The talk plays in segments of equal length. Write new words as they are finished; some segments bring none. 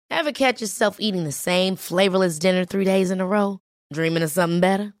Ever catch yourself eating the same flavorless dinner 3 days in a row? Dreaming of something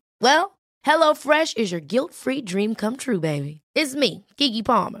better? Well, HelloFresh is your guilt-free dream come true, baby. It's me, Keke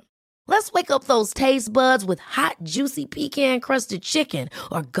Palmer. Let's wake up those taste buds with hot, juicy pecan-crusted chicken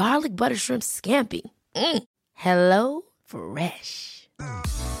or garlic butter shrimp scampi. Hello Fresh.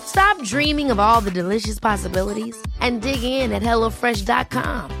 Stop dreaming of all the delicious possibilities and dig in at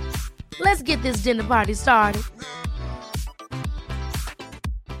HelloFresh.com. Let's get this dinner party started.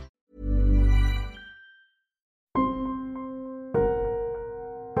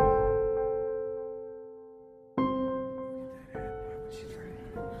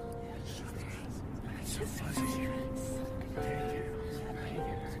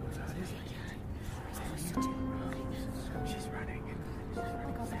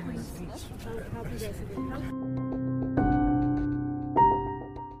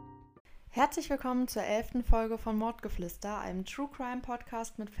 Herzlich willkommen zur 11. Folge von Mordgeflüster, einem True Crime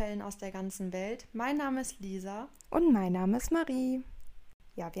Podcast mit Fällen aus der ganzen Welt. Mein Name ist Lisa. Und mein Name ist Marie.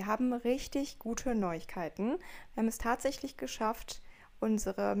 Ja, wir haben richtig gute Neuigkeiten. Wir haben es tatsächlich geschafft,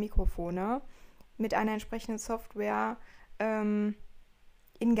 unsere Mikrofone mit einer entsprechenden Software in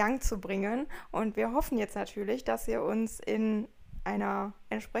Gang zu bringen. Und wir hoffen jetzt natürlich, dass ihr uns in einer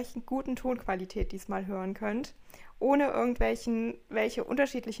entsprechend guten Tonqualität diesmal hören könnt, ohne welche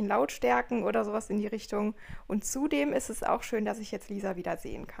unterschiedlichen Lautstärken oder sowas in die Richtung. Und zudem ist es auch schön, dass ich jetzt Lisa wieder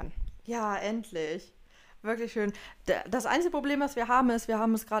sehen kann. Ja, endlich. Wirklich schön. Das einzige Problem, was wir haben, ist, wir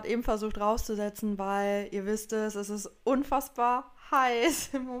haben es gerade eben versucht rauszusetzen, weil ihr wisst es ist unfassbar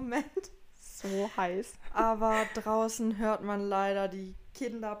heiß im Moment. So heiß. Aber draußen hört man leider die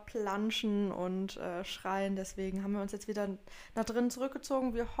Kinder planschen und schreien. Deswegen haben wir uns jetzt wieder nach drinnen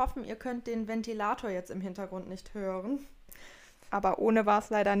zurückgezogen. Wir hoffen, ihr könnt den Ventilator jetzt im Hintergrund nicht hören. Aber ohne war es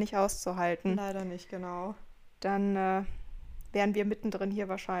leider nicht auszuhalten. Leider nicht, genau. Dann wären wir mittendrin hier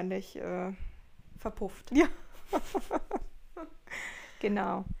wahrscheinlich verpufft. Ja.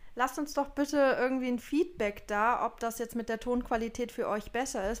 Genau. Lasst uns doch bitte irgendwie ein Feedback da, ob das jetzt mit der Tonqualität für euch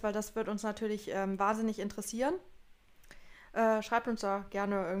besser ist, weil das wird uns natürlich wahnsinnig interessieren. Schreibt uns da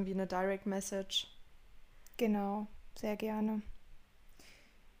gerne irgendwie eine Direct Message. Genau, sehr gerne.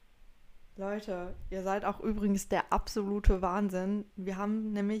 Leute, ihr seid auch übrigens der absolute Wahnsinn. Wir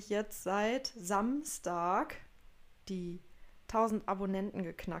haben nämlich jetzt seit Samstag die 1000 Abonnenten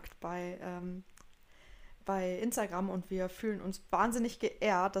geknackt bei Instagram und wir fühlen uns wahnsinnig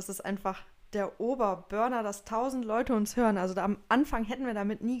geehrt. Das ist einfach der Oberburner, dass 1000 Leute uns hören. Also am Anfang hätten wir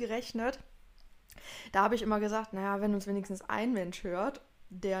damit nie gerechnet. Da habe ich immer gesagt, naja, wenn uns wenigstens ein Mensch hört,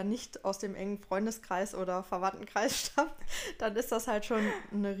 der nicht aus dem engen Freundeskreis oder Verwandtenkreis stammt, dann ist das halt schon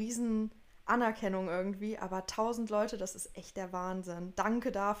eine riesen Anerkennung irgendwie. Aber 1000 Leute, das ist echt der Wahnsinn.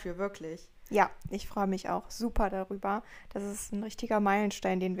 Danke dafür, wirklich. Ja, ich freue mich auch super darüber. Das ist ein richtiger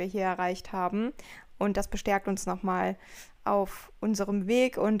Meilenstein, den wir hier erreicht haben. Und das bestärkt uns nochmal auf unserem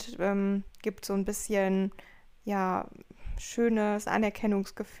Weg und gibt so ein bisschen, ja, schönes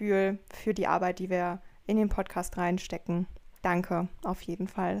Anerkennungsgefühl für die Arbeit, die wir in den Podcast reinstecken. Danke, auf jeden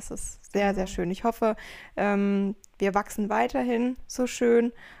Fall. Das ist sehr, sehr schön. Ich hoffe, wir wachsen weiterhin so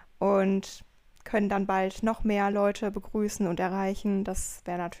schön und können dann bald noch mehr Leute begrüßen und erreichen. Das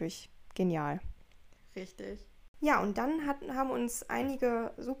wäre natürlich genial. Richtig. Ja, und dann haben uns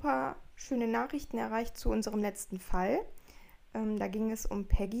einige super schöne Nachrichten erreicht zu unserem letzten Fall. Da ging es um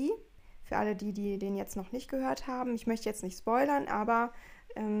Peggy. Für alle, die den jetzt noch nicht gehört haben. Ich möchte jetzt nicht spoilern, aber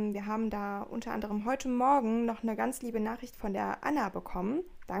wir haben da unter anderem heute Morgen noch eine ganz liebe Nachricht von der Anna bekommen.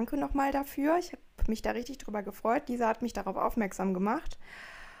 Danke nochmal dafür. Ich habe mich da richtig drüber gefreut. Lisa hat mich darauf aufmerksam gemacht.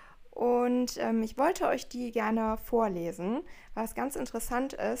 Und ich wollte euch die gerne vorlesen, was ganz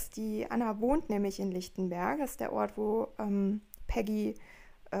interessant ist. Die Anna wohnt nämlich in Lichtenberg. Das ist der Ort, wo Peggy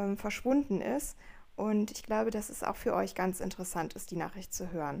verschwunden ist. Und ich glaube, dass es auch für euch ganz interessant ist, die Nachricht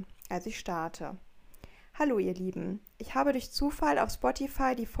zu hören. Also ich starte. Hallo ihr Lieben, ich habe durch Zufall auf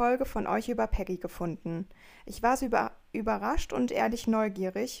Spotify die Folge von euch über Peggy gefunden. Ich war so überrascht und ehrlich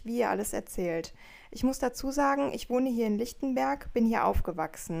neugierig, wie ihr alles erzählt. Ich muss dazu sagen, ich wohne hier in Lichtenberg, bin hier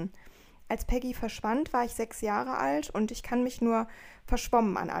aufgewachsen. Als Peggy verschwand, war ich 6 Jahre alt und ich kann mich nur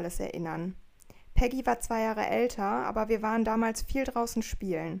verschwommen an alles erinnern. Peggy war 2 Jahre älter, aber wir waren damals viel draußen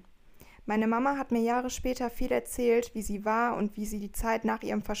spielen. Meine Mama hat mir Jahre später viel erzählt, wie sie war und wie sie die Zeit nach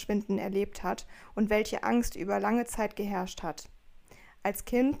ihrem Verschwinden erlebt hat und welche Angst über lange Zeit geherrscht hat. Als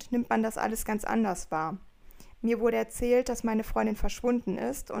Kind nimmt man das alles ganz anders wahr. Mir wurde erzählt, dass meine Freundin verschwunden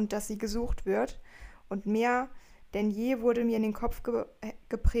ist und dass sie gesucht wird. Und mehr denn je wurde mir in den Kopf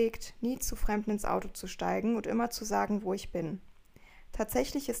geprägt, nie zu Fremden ins Auto zu steigen und immer zu sagen, wo ich bin.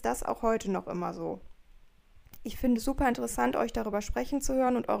 Tatsächlich ist das auch heute noch immer so. Ich finde es super interessant, euch darüber sprechen zu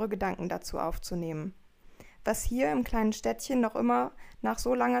hören und eure Gedanken dazu aufzunehmen. Was hier im kleinen Städtchen noch immer nach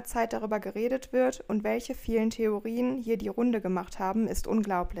so langer Zeit darüber geredet wird und welche vielen Theorien hier die Runde gemacht haben, ist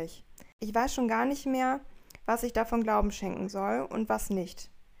unglaublich. Ich weiß schon gar nicht mehr, was ich davon Glauben schenken soll und was nicht.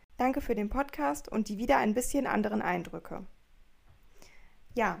 Danke für den Podcast und die wieder ein bisschen anderen Eindrücke.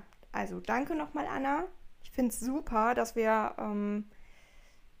 Ja, also danke nochmal, Anna. Ich finde es super, dass wir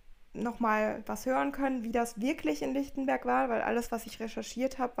nochmal was hören können, wie das wirklich in Lichtenberg war, weil alles, was ich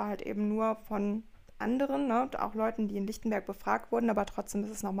recherchiert habe, war halt eben nur von anderen, ne? Auch Leuten, die in Lichtenberg befragt wurden, aber trotzdem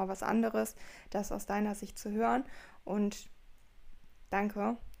ist es nochmal was anderes, das aus deiner Sicht zu hören. Und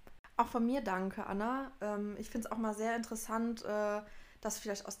danke. Auch von mir danke, Anna. Ich finde es auch mal sehr interessant, das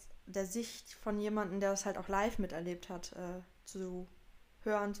vielleicht aus der Sicht von jemandem, der das halt auch live miterlebt hat, zu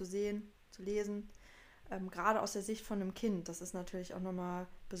hören, zu sehen, zu lesen. Gerade aus der Sicht von einem Kind. Das ist natürlich auch nochmal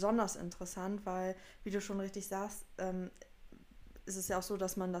besonders interessant, weil, wie du schon richtig sagst, ist es ja auch so,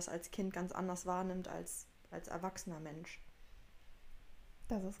 dass man das als Kind ganz anders wahrnimmt als erwachsener Mensch.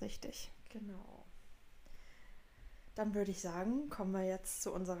 Das ist richtig. Genau. Dann würde ich sagen, kommen wir jetzt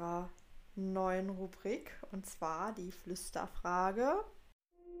zu unserer neuen Rubrik, und zwar die Flüsterfrage.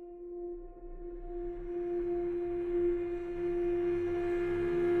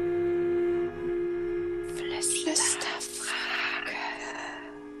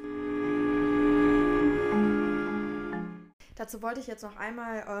 Dazu wollte ich jetzt noch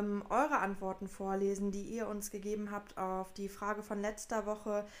einmal eure Antworten vorlesen, die ihr uns gegeben habt auf die Frage von letzter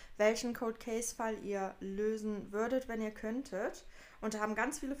Woche, welchen Cold Case Fall ihr lösen würdet, wenn ihr könntet. Und da haben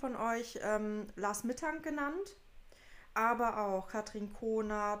ganz viele von euch Lars Mittank genannt, aber auch Katrin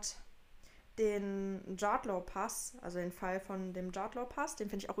Konert, den Jardlow-Pass, also den Fall von dem Jardlow-Pass, den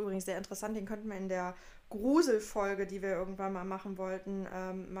finde ich auch übrigens sehr interessant, den könnten wir in der Gruselfolge, die wir irgendwann mal machen wollten,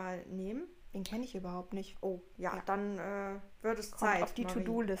 mal nehmen. Den kenne ich überhaupt nicht. Oh, ja. Dann wird es Kommt Zeit. auf die Marie.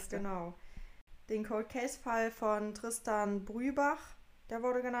 To-Do-Liste. Genau. Den Cold Case-Fall von Tristan Brübach, der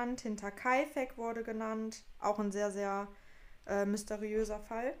wurde genannt. Hinterkaifeck wurde genannt. Auch ein sehr, sehr mysteriöser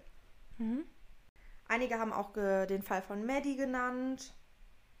Fall. Mhm. Einige haben auch den Fall von Maddie genannt.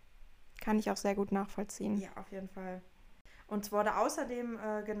 Kann ich auch sehr gut nachvollziehen. Ja, auf jeden Fall. Und es wurde außerdem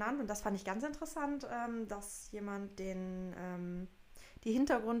genannt, und das fand ich ganz interessant, dass jemand die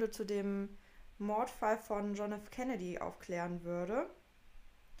Hintergründe zu dem Mordfall von John F. Kennedy aufklären würde.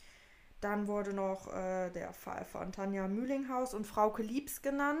 Dann wurde noch der Fall von Tanja Mühlinghaus und Frauke Liebs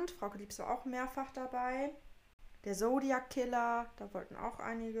genannt. Frauke Liebs war auch mehrfach dabei. Der Zodiac-Killer, da wollten auch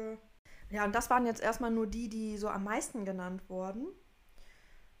einige. Ja, und das waren jetzt erstmal nur die so am meisten genannt wurden.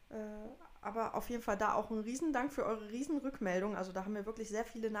 Aber auf jeden Fall da auch ein Riesendank für eure Riesenrückmeldung. Also da haben wir wirklich sehr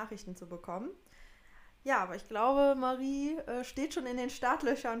viele Nachrichten zu bekommen. Ja, aber ich glaube, Marie steht schon in den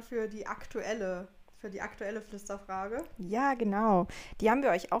Startlöchern für die aktuelle Flüsterfrage. Ja, genau. Die haben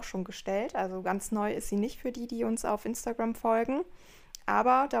wir euch auch schon gestellt. Also ganz neu ist sie nicht für die uns auf Instagram folgen.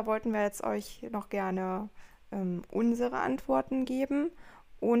 Aber da wollten wir jetzt euch noch gerne unsere Antworten geben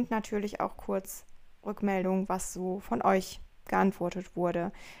und natürlich auch kurz Rückmeldung, was so von euch geantwortet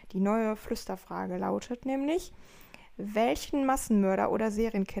wurde. Die neue Flüsterfrage lautet nämlich: Welchen Massenmörder oder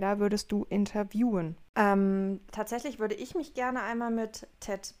Serienkiller würdest du interviewen? Tatsächlich würde ich mich gerne einmal mit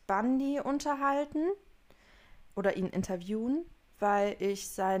Ted Bundy unterhalten oder ihn interviewen, weil ich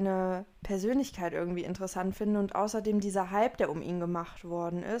seine Persönlichkeit irgendwie interessant finde und außerdem dieser Hype, der um ihn gemacht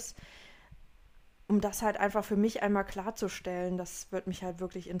worden ist, um das halt einfach für mich einmal klarzustellen, das würde mich halt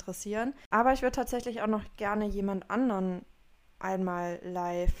wirklich interessieren. Aber ich würde tatsächlich auch noch gerne jemand anderen einmal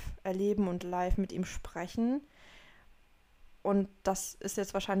live erleben und live mit ihm sprechen. Und das ist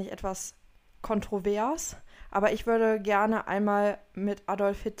jetzt wahrscheinlich etwas kontrovers, aber ich würde gerne einmal mit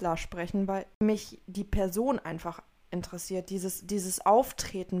Adolf Hitler sprechen, weil mich die Person einfach interessiert, dieses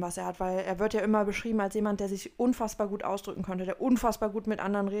Auftreten, was er hat, weil er wird ja immer beschrieben als jemand, der sich unfassbar gut ausdrücken konnte, der unfassbar gut mit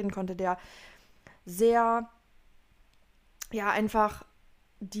anderen reden konnte, der sehr, ja, einfach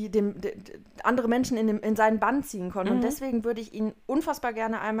andere Menschen in seinen Bann ziehen konnte. Und deswegen würde ich ihn unfassbar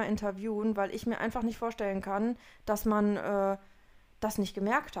gerne einmal interviewen, weil ich mir einfach nicht vorstellen kann, dass man das nicht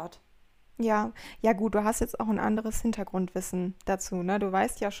gemerkt hat. Ja, gut, du hast jetzt auch ein anderes Hintergrundwissen dazu, ne? Du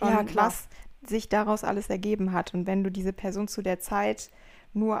weißt ja schon, Ja, klar. was sich daraus alles ergeben hat. Und wenn du diese Person zu der Zeit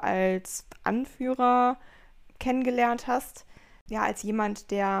nur als Anführer kennengelernt hast, ja, als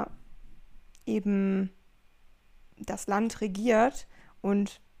jemand, der eben das Land regiert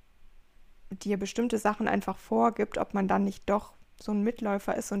und dir bestimmte Sachen einfach vorgibt, ob man dann nicht doch so ein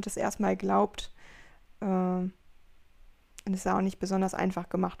Mitläufer ist und es erstmal glaubt, und es auch nicht besonders einfach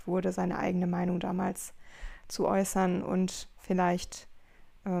gemacht wurde, seine eigene Meinung damals zu äußern und vielleicht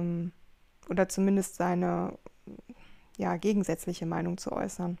oder zumindest seine ja, gegensätzliche Meinung zu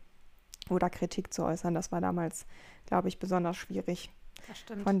äußern oder Kritik zu äußern. Das war damals, glaube ich, besonders schwierig. Das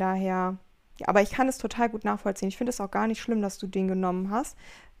stimmt. Von daher, ja, aber ich kann es total gut nachvollziehen. Ich finde es auch gar nicht schlimm, dass du den genommen hast,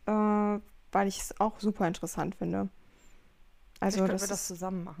 weil ich es auch super interessant finde. Also Vielleicht könnten wir das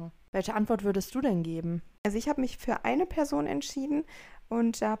zusammen machen. Welche Antwort würdest du denn geben? Also ich habe mich für eine Person entschieden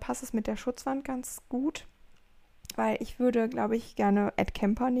und da passt es mit der Schutzwand ganz gut, weil ich würde, glaube ich, gerne Ed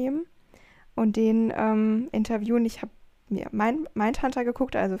Kemper nehmen und den interviewen. Ich habe mir Mindhunter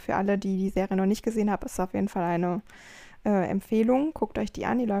geguckt, also für alle, die die Serie noch nicht gesehen haben, ist auf jeden Fall eine Empfehlung. Guckt euch die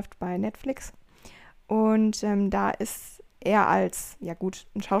an, die läuft bei Netflix. Und da ist er als, ja gut,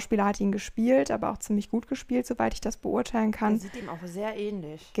 ein Schauspieler hat ihn gespielt, aber auch ziemlich gut gespielt, soweit ich das beurteilen kann. Der sieht ihm auch sehr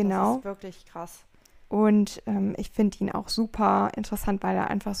ähnlich. Genau. Das ist wirklich krass. Und ich finde ihn auch super interessant, weil er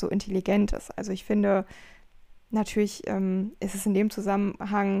einfach so intelligent ist. Also ich finde, natürlich ist es in dem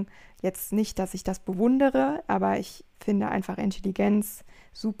Zusammenhang jetzt nicht, dass ich das bewundere, aber ich finde einfach Intelligenz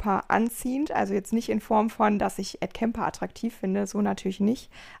super anziehend. Also jetzt nicht in Form von, dass ich Ed Kemper attraktiv finde, so natürlich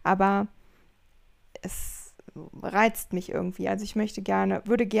nicht, aber es reizt mich irgendwie. Also ich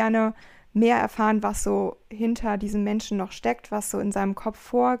würde gerne mehr erfahren, was so hinter diesem Menschen noch steckt, was so in seinem Kopf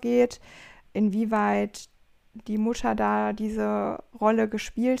vorgeht, inwieweit die Mutter da diese Rolle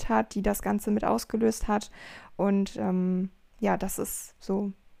gespielt hat, die das Ganze mit ausgelöst hat. Und ja, das ist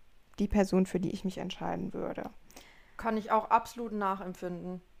so die Person, für die ich mich entscheiden würde. Kann ich auch absolut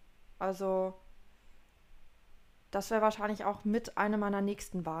nachempfinden. Also, das wäre wahrscheinlich auch mit einer meiner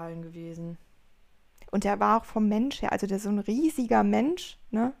nächsten Wahlen gewesen. Und der war auch vom Mensch her, also der ist so ein riesiger Mensch,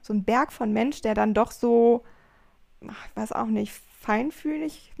 ne? So ein Berg von Mensch, der dann doch so, ich weiß auch nicht,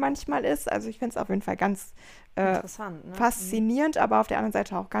 feinfühlig manchmal ist. Also ich finde es auf jeden Fall ganz Interessant, ne? faszinierend, aber auf der anderen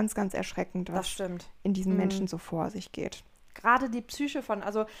Seite auch ganz, ganz erschreckend, Das was stimmt. in diesen Menschen so vor sich geht. Gerade die Psyche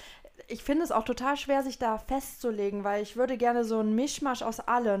also ich finde es auch total schwer, sich da festzulegen, weil ich würde gerne so einen Mischmasch aus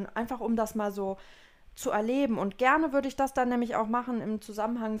allen, einfach um das mal so zu erleben. Und gerne würde ich das dann nämlich auch machen im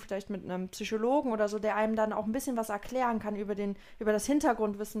Zusammenhang vielleicht mit einem Psychologen oder so, der einem dann auch ein bisschen was erklären kann über das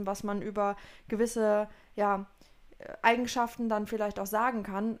Hintergrundwissen, was man über gewisse, ja, Eigenschaften dann vielleicht auch sagen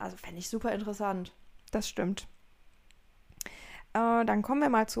kann. Also fände ich super interessant. Das stimmt. Dann kommen wir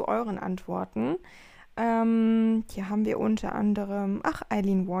mal zu euren Antworten. Hier haben wir unter anderem,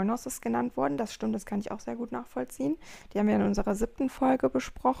 Eileen Wuornos ist genannt worden. Das stimmt, das kann ich auch sehr gut nachvollziehen. Die haben wir in unserer 7. Folge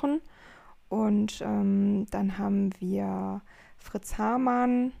besprochen. Und dann haben wir Fritz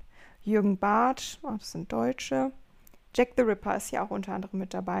Hamann, Jürgen Barth, das sind Deutsche. Jack the Ripper ist ja auch unter anderem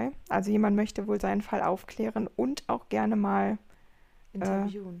mit dabei. Also jemand möchte wohl seinen Fall aufklären und auch gerne mal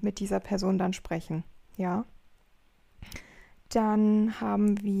mit dieser Person dann sprechen. Ja. Dann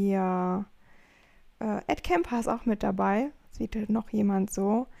haben wir Ed Kemper ist auch mit dabei. Sieht noch jemand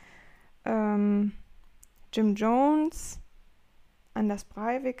so. Jim Jones, Anders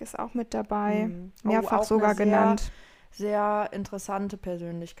Breivik ist auch mit dabei. Mehrfach auch sogar genannt. Sehr interessante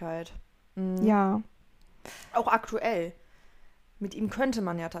Persönlichkeit. Ja. Auch aktuell. Mit ihm könnte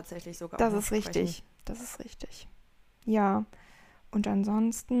man ja tatsächlich sogar Das auch ist sprechen. richtig. Das ist richtig. Ja. Und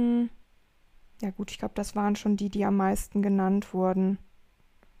ansonsten, ja gut, ich glaube, das waren schon die am meisten genannt wurden.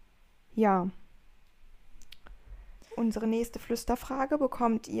 Ja. Unsere nächste Flüsterfrage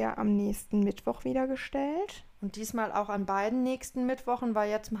bekommt ihr am nächsten Mittwoch wieder gestellt. Und diesmal auch an beiden nächsten Mittwochen,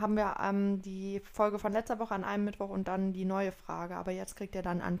 weil jetzt haben wir die Folge von letzter Woche an einem Mittwoch und dann die neue Frage. Aber jetzt kriegt ihr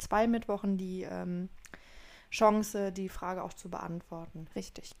dann an 2 Mittwochen die Chance, die Frage auch zu beantworten.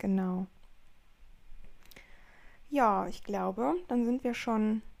 Richtig, genau. Ja, ich glaube, dann sind wir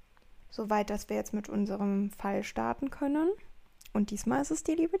schon so weit, dass wir jetzt mit unserem Fall starten können. Und diesmal ist es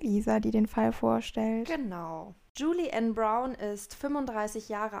die liebe Lisa, die den Fall vorstellt. Genau. Julie Ann Brown ist 35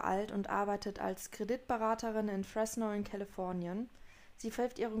 Jahre alt und arbeitet als Kreditberaterin in Fresno in Kalifornien. Sie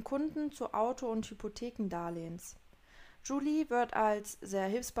hilft ihren Kunden zu Auto- und Hypothekendarlehens. Julie wird als sehr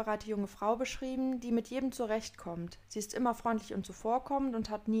hilfsbereite junge Frau beschrieben, die mit jedem zurechtkommt. Sie ist immer freundlich und zuvorkommend und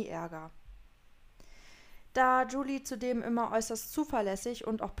hat nie Ärger. Da Julie zudem immer äußerst zuverlässig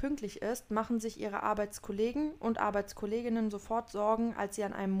und auch pünktlich ist, machen sich ihre Arbeitskollegen und Arbeitskolleginnen sofort Sorgen, als sie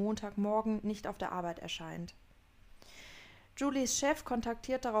an einem Montagmorgen nicht auf der Arbeit erscheint. Julies Chef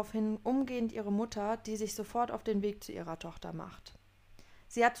kontaktiert daraufhin umgehend ihre Mutter, die sich sofort auf den Weg zu ihrer Tochter macht.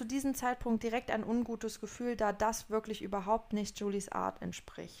 Sie hat zu diesem Zeitpunkt direkt ein ungutes Gefühl, da das wirklich überhaupt nicht Julies Art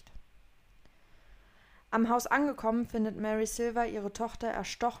entspricht. Am Haus angekommen, findet Mary Silver ihre Tochter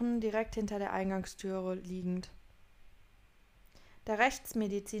erstochen direkt hinter der Eingangstüre liegend. Der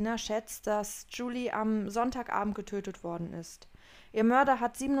Rechtsmediziner schätzt, dass Julie am Sonntagabend getötet worden ist. Ihr Mörder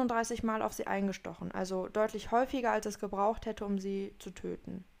hat 37 Mal auf sie eingestochen, also deutlich häufiger, als es gebraucht hätte, um sie zu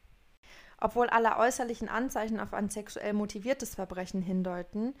töten. Obwohl alle äußerlichen Anzeichen auf ein sexuell motiviertes Verbrechen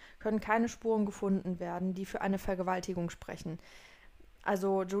hindeuten, können keine Spuren gefunden werden, die für eine Vergewaltigung sprechen.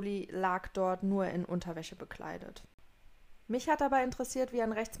 Also Julie lag dort nur in Unterwäsche bekleidet. Mich hat dabei interessiert, wie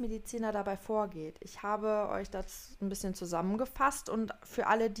ein Rechtsmediziner dabei vorgeht. Ich habe euch das ein bisschen zusammengefasst und für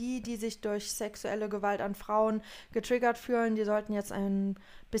alle die sich durch sexuelle Gewalt an Frauen getriggert fühlen, die sollten jetzt ein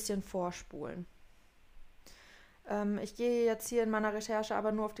bisschen vorspulen. Ich gehe jetzt hier in meiner Recherche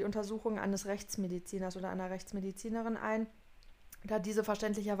aber nur auf die Untersuchung eines Rechtsmediziners oder einer Rechtsmedizinerin ein, da diese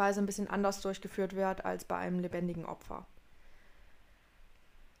verständlicherweise ein bisschen anders durchgeführt wird als bei einem lebendigen Opfer.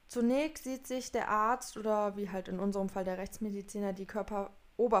 Zunächst sieht sich der Arzt oder wie halt in unserem Fall der Rechtsmediziner die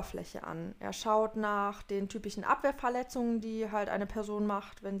Körperoberfläche an. Er schaut nach den typischen Abwehrverletzungen, die halt eine Person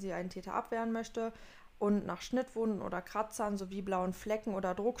macht, wenn sie einen Täter abwehren möchte, und nach Schnittwunden oder Kratzern sowie blauen Flecken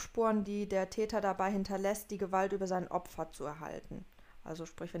oder Druckspuren, die der Täter dabei hinterlässt, die Gewalt über sein Opfer zu erhalten. Also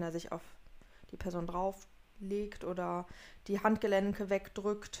sprich, wenn er sich auf die Person drauflegt oder die Handgelenke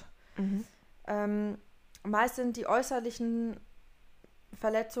wegdrückt. Meist sind die äußerlichen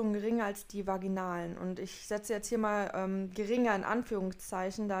Verletzungen geringer als die vaginalen. Und ich setze jetzt hier mal geringer in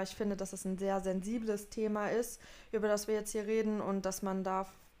Anführungszeichen, da ich finde, dass es ein sehr sensibles Thema ist, über das wir jetzt hier reden und dass man da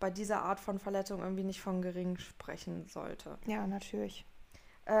bei dieser Art von Verletzung irgendwie nicht von gering sprechen sollte. Ja, natürlich.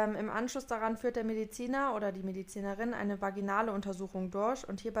 Im Anschluss daran führt der Mediziner oder die Medizinerin eine vaginale Untersuchung durch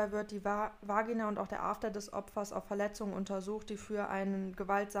und hierbei wird die Vagina und auch der After des Opfers auf Verletzungen untersucht, die für einen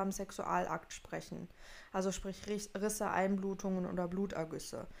gewaltsamen Sexualakt sprechen. Also sprich Risse, Einblutungen oder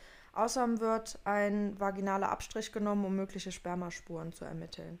Blutergüsse. Außerdem wird ein vaginaler Abstrich genommen, um mögliche Spermaspuren zu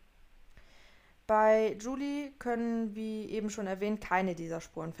ermitteln. Bei Julie können, wie eben schon erwähnt, keine dieser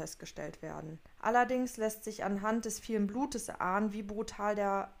Spuren festgestellt werden. Allerdings lässt sich anhand des vielen Blutes erahnen, wie brutal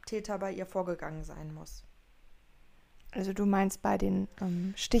der Täter bei ihr vorgegangen sein muss. Also du meinst bei den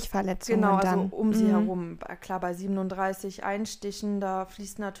Stichverletzungen genau, dann? Also um sie herum. Klar, bei 37 Einstichen, da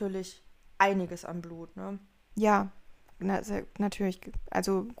fließt natürlich einiges an Blut, ne? Ja, natürlich.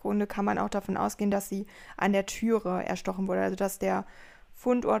 Also im Grunde kann man auch davon ausgehen, dass sie an der Türe erstochen wurde. Also dass der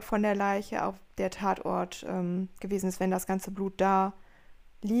Fundort von der Leiche auf der Tatort gewesen ist. Wenn das ganze Blut da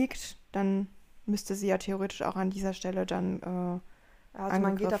liegt, dann müsste sie ja theoretisch auch an dieser Stelle dann also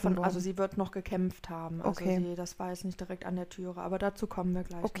man geht davon, worden. also sie wird noch gekämpft haben. Also okay. das war jetzt nicht direkt an der Türe, aber dazu kommen wir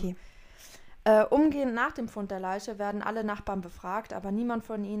gleich. Okay. Umgehend nach dem Fund der Leiche werden alle Nachbarn befragt, aber niemand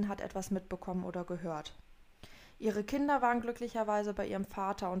von ihnen hat etwas mitbekommen oder gehört. Ihre Kinder waren glücklicherweise bei ihrem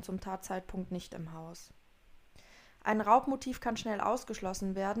Vater und zum Tatzeitpunkt nicht im Haus. Ein Raubmotiv kann schnell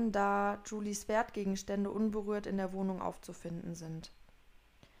ausgeschlossen werden, da Julies Wertgegenstände unberührt in der Wohnung aufzufinden sind.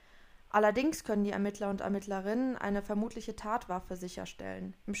 Allerdings können die Ermittler und Ermittlerinnen eine vermutliche Tatwaffe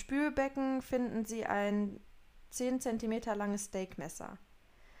sicherstellen. Im Spülbecken finden sie ein 10 cm langes Steakmesser.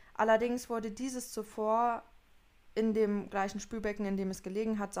 Allerdings wurde dieses zuvor in dem gleichen Spülbecken, in dem es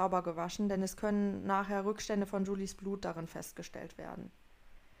gelegen hat, sauber gewaschen, denn es können nachher Rückstände von Julies Blut darin festgestellt werden.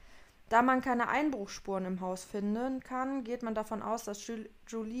 Da man keine Einbruchsspuren im Haus finden kann, geht man davon aus, dass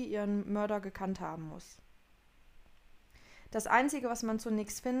Julie ihren Mörder gekannt haben muss. Das Einzige, was man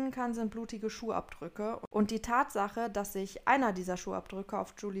zunächst finden kann, sind blutige Schuhabdrücke. Und die Tatsache, dass sich einer dieser Schuhabdrücke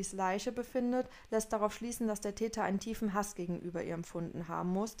auf Julies Leiche befindet, lässt darauf schließen, dass der Täter einen tiefen Hass gegenüber ihr empfunden haben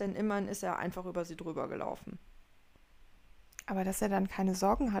muss, denn immerhin ist er einfach über sie drüber gelaufen. Aber dass er dann keine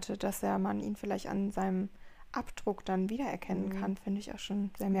Sorgen hatte, dass man ihn vielleicht an seinem Abdruck dann wiedererkennen kann, finde ich auch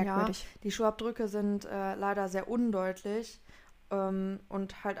schon sehr merkwürdig. Ja, die Schuhabdrücke sind leider sehr undeutlich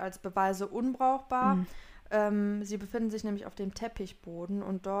und halt als Beweise unbrauchbar. Sie befinden sich nämlich auf dem Teppichboden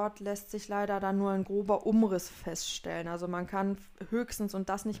und dort lässt sich leider dann nur ein grober Umriss feststellen. Also man kann höchstens und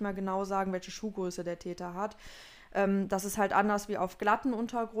das nicht mal genau sagen, welche Schuhgröße der Täter hat. Das ist halt anders wie auf glatten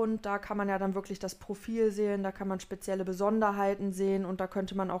Untergrund. Da kann man ja dann wirklich das Profil sehen, da kann man spezielle Besonderheiten sehen und da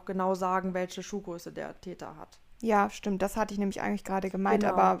könnte man auch genau sagen, welche Schuhgröße der Täter hat. Ja, stimmt, das hatte ich nämlich eigentlich gerade gemeint,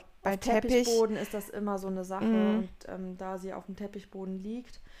 Genau. aber bei auf Teppichboden ist das immer so eine Sache und da sie auf dem Teppichboden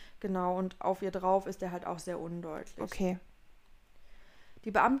liegt, genau, und auf ihr drauf ist der halt auch sehr undeutlich. Okay.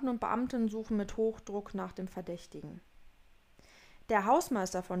 Die Beamten und Beamtinnen suchen mit Hochdruck nach dem Verdächtigen. Der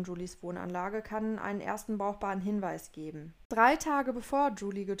Hausmeister von Julies Wohnanlage kann einen ersten brauchbaren Hinweis geben. 3 Tage bevor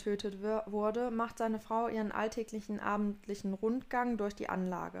Julie getötet wurde, macht seine Frau ihren alltäglichen abendlichen Rundgang durch die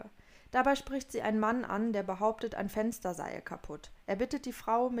Anlage. Dabei spricht sie einen Mann an, der behauptet, ein Fenster sei kaputt. Er bittet die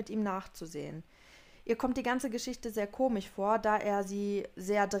Frau, mit ihm nachzusehen. Ihr kommt die ganze Geschichte sehr komisch vor, da er sie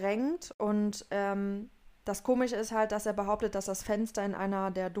sehr drängt und das Komische ist halt, dass er behauptet, dass das Fenster in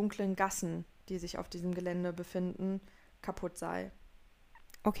einer der dunklen Gassen, die sich auf diesem Gelände befinden, kaputt sei.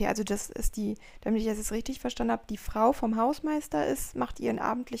 Okay, also das ist damit ich das jetzt richtig verstanden habe, die Frau vom Hausmeister macht ihren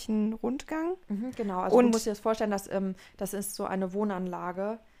abendlichen Rundgang. Genau, also du musst dir das vorstellen, das ist so eine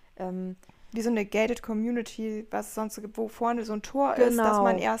Wohnanlage. Wie so eine gated Community, was es sonst gibt, wo vorne so ein Tor ist, dass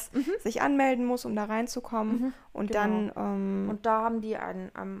man erst sich anmelden muss, um da reinzukommen. Und dann... und da haben die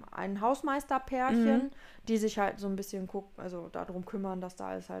ein Hausmeisterpärchen, die sich halt so ein bisschen darum kümmern, dass da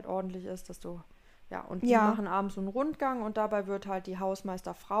alles halt ordentlich ist, dass du... Ja, und die machen abends so einen Rundgang und dabei wird halt die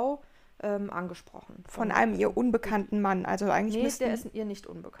Hausmeisterfrau angesprochen. Von einem ihr unbekannten Mann, also eigentlich der ist ihr nicht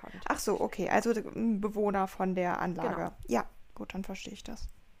unbekannt. Ach so, okay, also ein Bewohner von der Anlage. Genau. Ja, gut, dann verstehe ich das.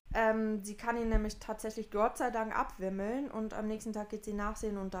 Sie kann ihn nämlich tatsächlich Gott sei Dank abwimmeln und am nächsten Tag geht sie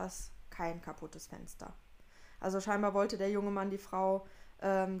nachsehen und da ist kein kaputtes Fenster. Also scheinbar wollte der junge Mann die Frau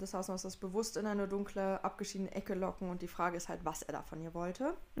des Hausmeisters bewusst in eine dunkle, abgeschiedene Ecke locken und die Frage ist halt, was er da von ihr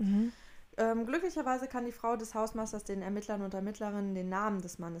wollte. Glücklicherweise kann die Frau des Hausmeisters den Ermittlern und Ermittlerinnen den Namen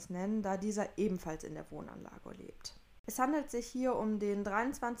des Mannes nennen, da dieser ebenfalls in der Wohnanlage lebt. Es handelt sich hier um den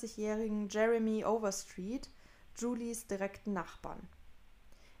 23-jährigen Jeremy Overstreet, Julies direkten Nachbarn.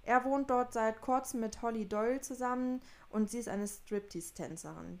 Er wohnt dort seit kurzem mit Holly Doyle zusammen und sie ist eine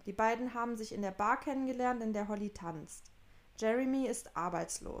Striptease-Tänzerin. Die beiden haben sich in der Bar kennengelernt, in der Holly tanzt. Jeremy ist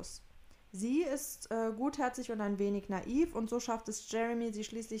arbeitslos. Sie ist gutherzig und ein wenig naiv und so schafft es Jeremy, sie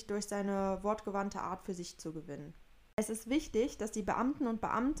schließlich durch seine wortgewandte Art für sich zu gewinnen. Es ist wichtig, dass die Beamten und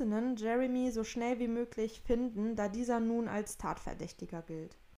Beamtinnen Jeremy so schnell wie möglich finden, da dieser nun als Tatverdächtiger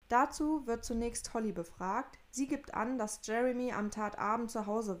gilt. Dazu wird zunächst Holly befragt. Sie gibt an, dass Jeremy am Tatabend zu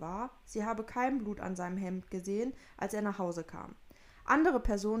Hause war. Sie habe kein Blut an seinem Hemd gesehen, als er nach Hause kam. Andere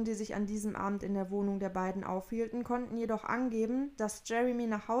Personen, die sich an diesem Abend in der Wohnung der beiden aufhielten, konnten jedoch angeben, dass Jeremy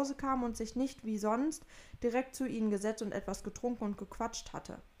nach Hause kam und sich nicht wie sonst direkt zu ihnen gesetzt und etwas getrunken und gequatscht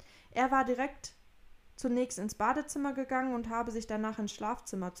hatte. Er war direkt zunächst ins Badezimmer gegangen und habe sich danach ins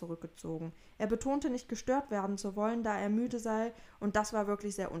Schlafzimmer zurückgezogen. Er betonte, nicht gestört werden zu wollen, da er müde sei, und das war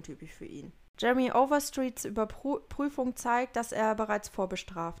wirklich sehr untypisch für ihn. Jeremy Overstreets Überprüfung zeigt, dass er bereits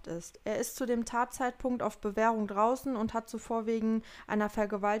vorbestraft ist. Er ist zu dem Tatzeitpunkt auf Bewährung draußen und hat zuvor wegen einer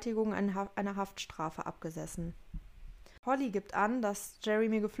Vergewaltigung eine Haftstrafe abgesessen. Holly gibt an, dass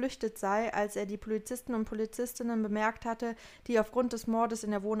Jeremy geflüchtet sei, als er die Polizisten und Polizistinnen bemerkt hatte, die aufgrund des Mordes in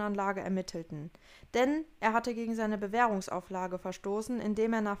der Wohnanlage ermittelten. Denn er hatte gegen seine Bewährungsauflage verstoßen,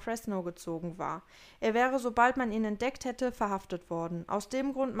 indem er nach Fresno gezogen war. Er wäre, sobald man ihn entdeckt hätte, verhaftet worden. Aus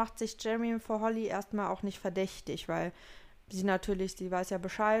dem Grund macht sich Jeremy vor Holly erstmal auch nicht verdächtig, weil sie weiß ja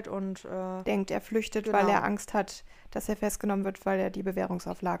Bescheid und denkt, er flüchtet, genau. Weil er Angst hat, dass er festgenommen wird, weil er die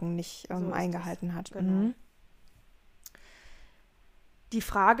Bewährungsauflagen nicht so eingehalten hat. Genau. Die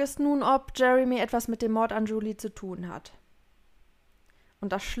Frage ist nun, ob Jeremy etwas mit dem Mord an Julie zu tun hat.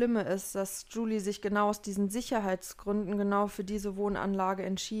 Und das Schlimme ist, dass Julie sich genau aus diesen Sicherheitsgründen genau für diese Wohnanlage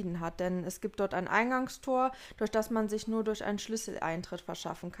entschieden hat. Denn es gibt dort ein Eingangstor, durch das man sich nur durch einen Schlüsseleintritt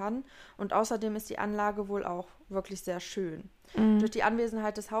verschaffen kann. Und außerdem ist die Anlage wohl auch wirklich sehr schön. Durch die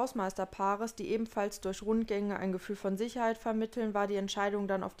Anwesenheit des Hausmeisterpaares, die ebenfalls durch Rundgänge ein Gefühl von Sicherheit vermitteln, war die Entscheidung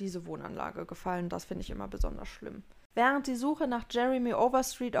dann auf diese Wohnanlage gefallen. Das finde ich immer besonders schlimm. Während die Suche nach Jeremy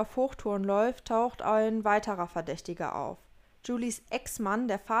Overstreet auf Hochtouren läuft, taucht ein weiterer Verdächtiger auf. Julies Ex-Mann,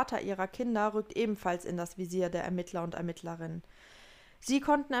 der Vater ihrer Kinder, rückt ebenfalls in das Visier der Ermittler und Ermittlerinnen. Sie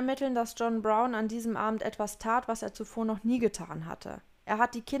konnten ermitteln, dass John Brown an diesem Abend etwas tat, was er zuvor noch nie getan hatte. Er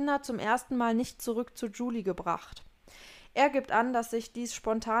hat die Kinder zum ersten Mal nicht zurück zu Julie gebracht. Er gibt an, dass sich dies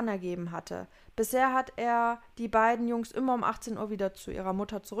spontan ergeben hatte. Bisher hat er die beiden Jungs immer um 18 Uhr wieder zu ihrer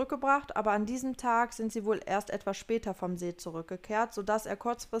Mutter zurückgebracht, aber an diesem Tag sind sie wohl erst etwas später vom See zurückgekehrt, sodass er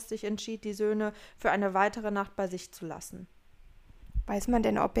kurzfristig entschied, die Söhne für eine weitere Nacht bei sich zu lassen. Weiß man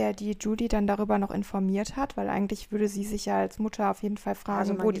denn, ob er die Julie dann darüber noch informiert hat? Weil eigentlich würde sie sich ja als Mutter auf jeden Fall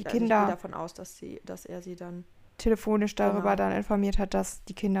fragen, wo die Kinder... Ich gehe davon aus, dass er sie dann... telefonisch darüber dann informiert hat, dass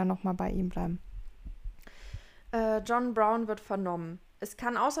die Kinder nochmal bei ihm bleiben. John Brown wird vernommen. Es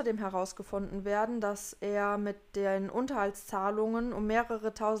kann außerdem herausgefunden werden, dass er mit den Unterhaltszahlungen um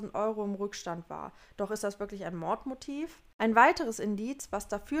mehrere tausend Euro im Rückstand war. Doch ist das wirklich ein Mordmotiv? Ein weiteres Indiz, was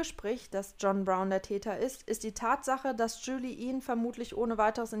dafür spricht, dass John Brown der Täter ist die Tatsache, dass Julie ihn vermutlich ohne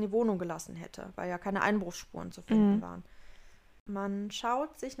weiteres in die Wohnung gelassen hätte, weil ja keine Einbruchsspuren zu finden waren. Man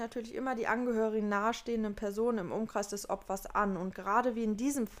schaut sich natürlich immer die Angehörigen nahestehenden Personen im Umkreis des Opfers an und gerade wie in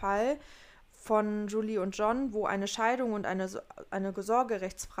diesem Fall von Julie und John, wo eine Scheidung und eine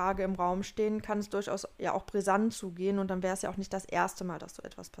Sorgerechtsfrage im Raum stehen, kann es durchaus ja auch brisant zugehen und dann wäre es ja auch nicht das erste Mal, dass so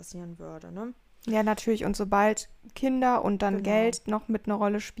etwas passieren würde, ne? Ja, natürlich. Und sobald Kinder und dann Geld noch mit einer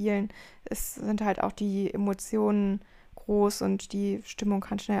Rolle spielen, sind halt auch die Emotionen groß und die Stimmung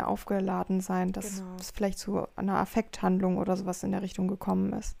kann schnell aufgeladen sein, dass Genau. es vielleicht zu einer Affekthandlung oder sowas in der Richtung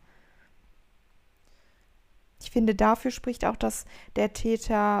gekommen ist. Ich finde, dafür spricht auch, dass der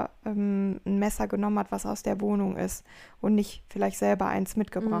Täter ein Messer genommen hat, was aus der Wohnung ist und nicht vielleicht selber eins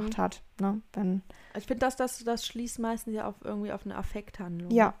mitgebracht hat. Ne? Ich finde, das schließt meistens ja irgendwie auf eine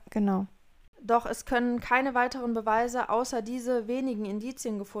Affekthandlung. Ja, genau. Doch es können keine weiteren Beweise außer diese wenigen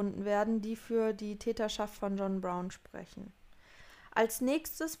Indizien gefunden werden, die für die Täterschaft von John Brown sprechen. Als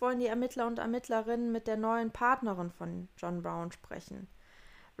nächstes wollen die Ermittler und Ermittlerinnen mit der neuen Partnerin von John Brown sprechen.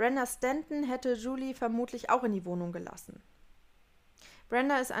 Brenda Stanton hätte Julie vermutlich auch in die Wohnung gelassen.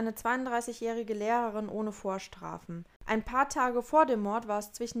 Brenda ist eine 32-jährige Lehrerin ohne Vorstrafen. Ein paar Tage vor dem Mord war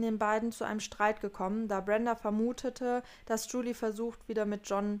es zwischen den beiden zu einem Streit gekommen, da Brenda vermutete, dass Julie versucht, wieder mit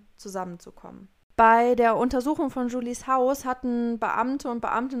John zusammenzukommen. Bei der Untersuchung von Julies Haus hatten Beamte und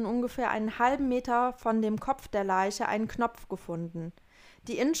Beamtinnen ungefähr einen halben Meter von dem Kopf der Leiche einen Knopf gefunden.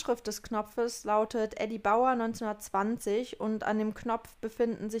 Die Inschrift des Knopfes lautet Eddie Bauer 1920 und an dem Knopf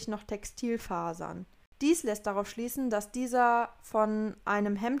befinden sich noch Textilfasern. Dies lässt darauf schließen, dass dieser von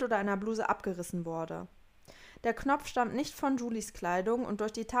einem Hemd oder einer Bluse abgerissen wurde. Der Knopf stammt nicht von Julies Kleidung und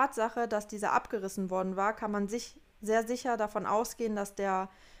durch die Tatsache, dass dieser abgerissen worden war, kann man sich sehr sicher davon ausgehen, dass der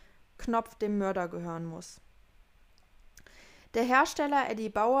Knopf dem Mörder gehören muss. Der Hersteller Eddie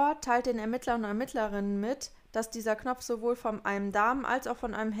Bauer teilt den Ermittlern und Ermittlerinnen mit, dass dieser Knopf sowohl von einem Damen- als auch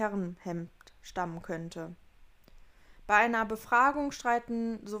von einem Herrenhemd stammen könnte. Bei einer Befragung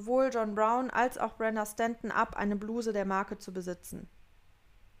streiten sowohl John Brown als auch Brenda Stanton ab, eine Bluse der Marke zu besitzen.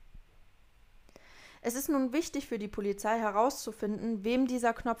 Es ist nun wichtig für die Polizei herauszufinden, wem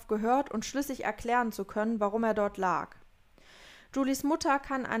dieser Knopf gehört und schlüssig erklären zu können, warum er dort lag. Julies Mutter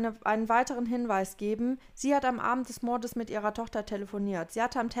kann einen weiteren Hinweis geben. Sie hat am Abend des Mordes mit ihrer Tochter telefoniert. Sie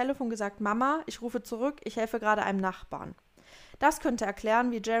hatte am Telefon gesagt, Mama, ich rufe zurück, ich helfe gerade einem Nachbarn. Das könnte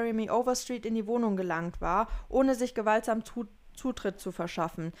erklären, wie Jeremy Overstreet in die Wohnung gelangt war, ohne sich gewaltsam Zutritt zu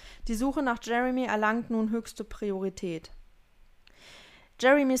verschaffen. Die Suche nach Jeremy erlangt nun höchste Priorität.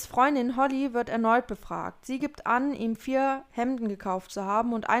 Jeremys Freundin Holly wird erneut befragt. Sie gibt an, ihm 4 Hemden gekauft zu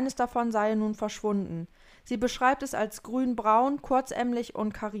haben und eines davon sei nun verschwunden. Sie beschreibt es als grün-braun, kurzärmlich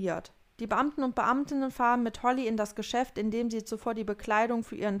und kariert. Die Beamten und Beamtinnen fahren mit Holly in das Geschäft, in dem sie zuvor die Bekleidung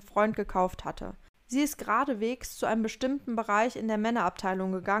für ihren Freund gekauft hatte. Sie ist geradewegs zu einem bestimmten Bereich in der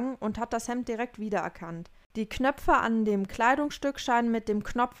Männerabteilung gegangen und hat das Hemd direkt wiedererkannt. Die Knöpfe an dem Kleidungsstück scheinen mit dem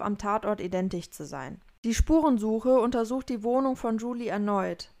Knopf am Tatort identisch zu sein. Die Spurensuche untersucht die Wohnung von Julie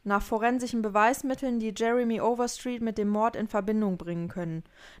erneut, nach forensischen Beweismitteln, die Jeremy Overstreet mit dem Mord in Verbindung bringen können.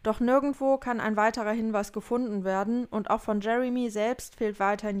 Doch nirgendwo kann ein weiterer Hinweis gefunden werden und auch von Jeremy selbst fehlt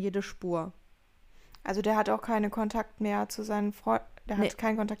weiterhin jede Spur. Also der hat auch keinen Kontakt mehr zu seinen Freunden, hat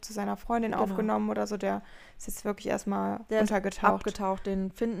keinen Kontakt zu seiner Freundin aufgenommen oder so, der ist jetzt wirklich erstmal untergetaucht. Ist abgetaucht,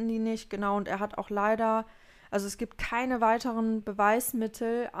 den finden die nicht, genau, und er hat auch leider, also es gibt keine weiteren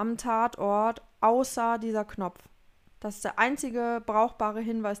Beweismittel am Tatort, außer dieser Knopf. Das ist der einzige brauchbare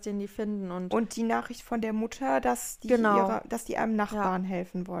Hinweis, den die finden. Und die Nachricht von der Mutter, dass die einem Nachbarn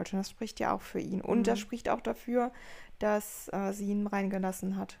helfen wollte. Das spricht ja auch für ihn. Und das spricht auch dafür, dass sie ihn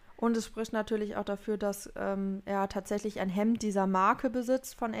reingelassen hat. Und es spricht natürlich auch dafür, dass er tatsächlich ein Hemd dieser Marke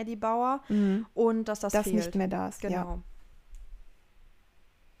besitzt von Eddie Bauer und dass das fehlt. Nicht mehr da ist, genau. Ja.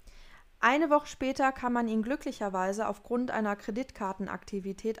 Eine Woche später kann man ihn glücklicherweise aufgrund einer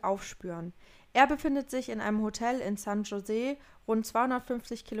Kreditkartenaktivität aufspüren. Er befindet sich in einem Hotel in San Jose, rund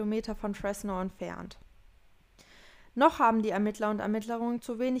 250 Kilometer von Fresno entfernt. Noch haben die Ermittler und Ermittlerinnen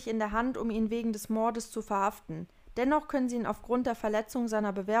zu wenig in der Hand, um ihn wegen des Mordes zu verhaften. Dennoch können sie ihn aufgrund der Verletzung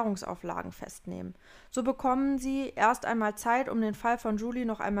seiner Bewährungsauflagen festnehmen. So bekommen sie erst einmal Zeit, um den Fall von Julie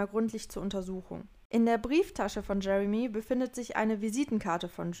noch einmal gründlich zu untersuchen. In der Brieftasche von Jeremy befindet sich eine Visitenkarte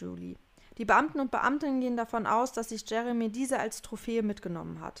von Julie. Die Beamten und Beamtinnen gehen davon aus, dass sich Jeremy diese als Trophäe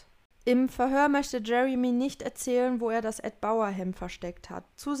mitgenommen hat. Im Verhör möchte Jeremy nicht erzählen, wo er das Ed Bauer Hemd versteckt hat.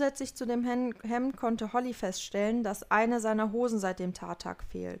 Zusätzlich zu dem Hemd konnte Holly feststellen, dass eine seiner Hosen seit dem Tattag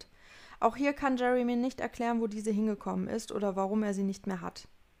fehlt. Auch hier kann Jeremy nicht erklären, wo diese hingekommen ist oder warum er sie nicht mehr hat.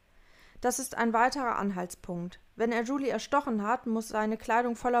 Das ist ein weiterer Anhaltspunkt. Wenn er Julie erstochen hat, muss seine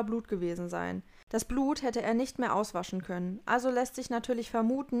Kleidung voller Blut gewesen sein. Das Blut hätte er nicht mehr auswaschen können. Also lässt sich natürlich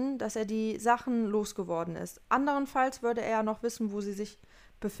vermuten, dass er die Sachen losgeworden ist. Anderenfalls würde er ja noch wissen, wo sie sich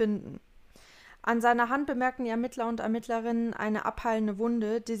befinden. An seiner Hand bemerken die Ermittler und Ermittlerinnen eine abheilende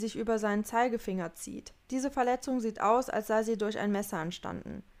Wunde, die sich über seinen Zeigefinger zieht. Diese Verletzung sieht aus, als sei sie durch ein Messer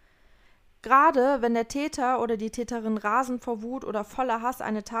entstanden. Gerade wenn der Täter oder die Täterin rasend vor Wut oder voller Hass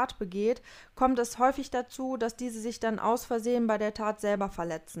eine Tat begeht, kommt es häufig dazu, dass diese sich dann aus Versehen bei der Tat selber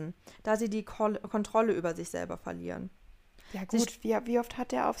verletzen, da sie die Kontrolle über sich selber verlieren. Ja gut, wie oft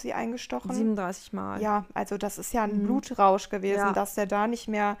hat der auf sie eingestochen? 37 Mal. Ja, also das ist ja ein Blutrausch gewesen, Ja. dass der da nicht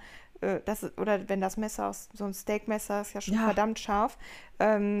mehr, oder wenn das Messer, so ein Steakmesser ist ja schon Ja. verdammt scharf,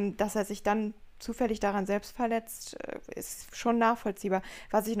 dass er sich dann zufällig daran selbst verletzt, ist schon nachvollziehbar.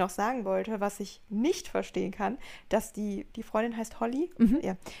 Was ich noch sagen wollte, was ich nicht verstehen kann, dass die Freundin heißt Holly,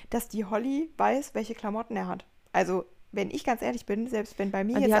 ja, dass die Holly weiß, welche Klamotten er hat. Also, wenn ich ganz ehrlich bin, selbst wenn bei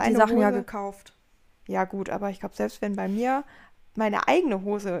mir Die jetzt hat die eine Sachen ja Hose, gekauft. ja gut, aber ich glaube, selbst wenn bei mir meine eigene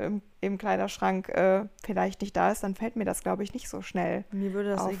Hose im Kleiderschrank vielleicht nicht da ist, dann fällt mir das, glaube ich, nicht so schnell Mir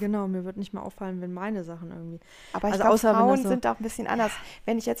würde das, auf. genau, mir würde nicht mal auffallen, wenn meine Sachen irgendwie. Aber ich Also glaube, außer wenn das Frauen so- sind auch ein bisschen anders.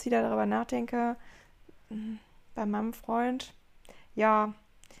 Wenn ich jetzt wieder darüber nachdenke, bei meinem Freund, ja,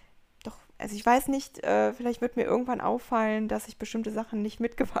 doch, also ich weiß nicht, vielleicht wird mir irgendwann auffallen, dass ich bestimmte Sachen nicht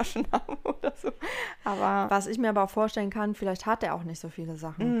mitgewaschen habe oder so. Aber, Was ich mir aber auch vorstellen kann, vielleicht hat er auch nicht so viele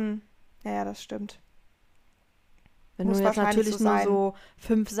Sachen. ja, das stimmt. Wenn Muss du jetzt wahrscheinlich natürlich so nur sein. so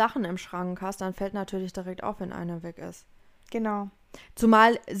 5 Sachen im Schrank hast, dann fällt natürlich direkt auf, wenn einer weg ist. Genau.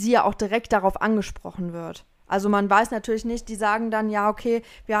 Zumal sie ja auch direkt darauf angesprochen wird. Also man weiß natürlich nicht, die sagen dann, ja, okay,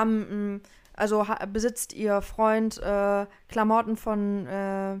 wir haben, besitzt ihr Freund Klamotten von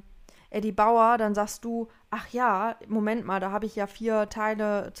Eddie Bauer, dann sagst du, ach ja, Moment mal, da habe ich ja 4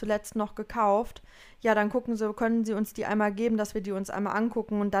 Teile zuletzt noch gekauft. Ja, dann können sie uns die einmal geben, dass wir die uns einmal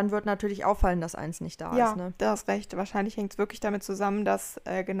angucken und dann wird natürlich auffallen, dass eins nicht da Ja, ist. Ne? du hast recht. Wahrscheinlich hängt es wirklich damit zusammen, dass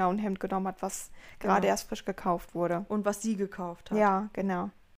er genau ein Hemd genommen hat, was gerade erst frisch gekauft wurde. Und was sie gekauft hat. Ja,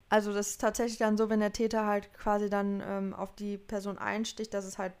 genau. Also das ist tatsächlich dann so, wenn der Täter halt quasi dann auf die Person einsticht, dass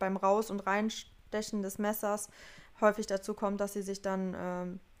es halt beim Raus- und Reinstechen des Messers häufig dazu kommt, dass sie sich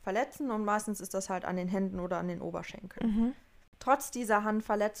dann verletzen und meistens ist das halt an den Händen oder an den Oberschenkeln. Trotz dieser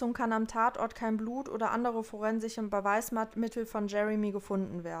Handverletzung kann am Tatort kein Blut oder andere forensische Beweismittel von Jeremy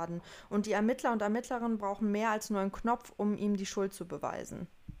gefunden werden und die Ermittler und Ermittlerinnen brauchen mehr als nur einen Knopf, um ihm die Schuld zu beweisen.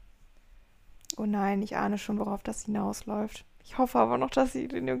 Oh nein, ich ahne schon, worauf das hinausläuft. Ich hoffe aber noch, dass sie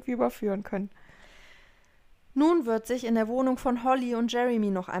den irgendwie überführen können. Nun wird sich in der Wohnung von Holly und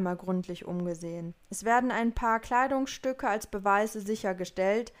Jeremy noch einmal gründlich umgesehen. Es werden ein paar Kleidungsstücke als Beweise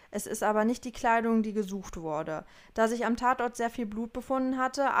sichergestellt, es ist aber nicht die Kleidung, die gesucht wurde. Da sich am Tatort sehr viel Blut befunden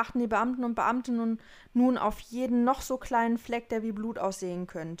hatte, achten die Beamten und Beamtinnen nun auf jeden noch so kleinen Fleck, der wie Blut aussehen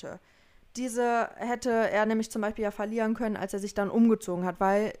könnte. Diese hätte er nämlich zum Beispiel ja verlieren können, als er sich dann umgezogen hat,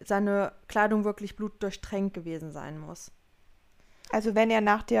 weil seine Kleidung wirklich blutdurchtränkt gewesen sein muss. Also wenn er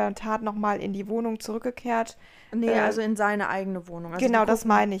nach der Tat nochmal in die Wohnung zurückgekehrt. Nee, also in seine eigene Wohnung. Also genau, die das gucken-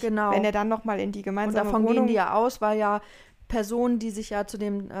 meine ich. Genau. Wenn er dann nochmal in die Und gemeinsame davon Wohnung... gehen die ja aus, weil ja Personen, die sich ja zu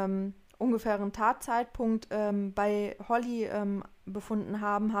dem ungefähren Tatzeitpunkt bei Holly befunden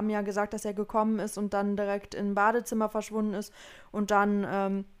haben ja gesagt, dass er gekommen ist und dann direkt im Badezimmer verschwunden ist und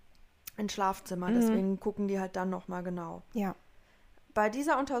dann ins Schlafzimmer. Deswegen gucken die halt dann nochmal genau. Ja. Bei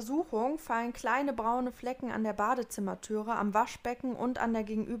dieser Untersuchung fallen kleine braune Flecken an der Badezimmertüre, am Waschbecken und an der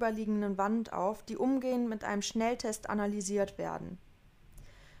gegenüberliegenden Wand auf, die umgehend mit einem Schnelltest analysiert werden.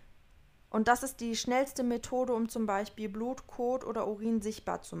 Und das ist die schnellste Methode, um zum Beispiel Blut, Kot oder Urin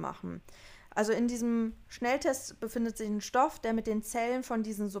sichtbar zu machen. Also in diesem Schnelltest befindet sich ein Stoff, der mit den Zellen von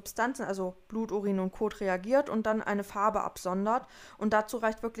diesen Substanzen, also Blut, Urin und Kot, reagiert und dann eine Farbe absondert. Und dazu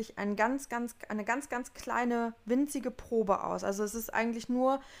reicht wirklich eine ganz, ganz kleine, winzige Probe aus. Also es ist eigentlich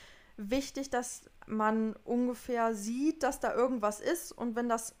nur wichtig, dass man ungefähr sieht, dass da irgendwas ist. Und wenn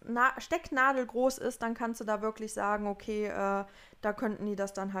das stecknadelgroß ist, dann kannst du da wirklich sagen, okay, da könnten die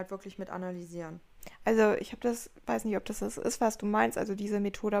das dann halt wirklich mit analysieren. Also ich habe das, weiß nicht, ob das ist, was du meinst, also diese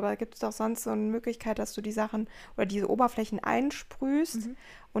Methode, aber gibt es doch sonst so eine Möglichkeit, dass du die Sachen oder diese Oberflächen einsprühst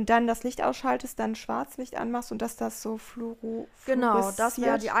und dann das Licht ausschaltest, dann Schwarzlicht anmachst und dass das so Genau, das wäre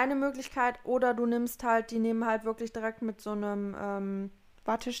fluoresziert? die eine Möglichkeit. Oder du nimmst halt, die nehmen halt wirklich direkt mit so einem,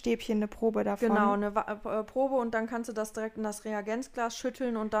 Wattestäbchen eine Probe davon. genau, eine Probe und dann kannst du das direkt in das Reagenzglas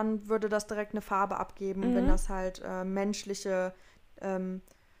schütteln und dann würde das direkt eine Farbe abgeben, wenn das halt menschliche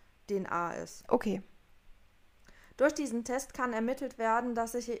DNA ist. Okay. Durch diesen Test kann ermittelt werden,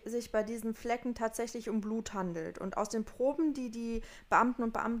 dass es sich bei diesen Flecken tatsächlich um Blut handelt. Und aus den Proben, die die Beamten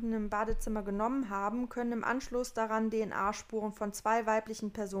und Beamten im Badezimmer genommen haben, können im Anschluss daran DNA-Spuren von 2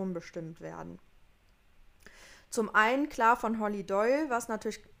 weiblichen Personen bestimmt werden. Zum einen klar von Holly Doyle, was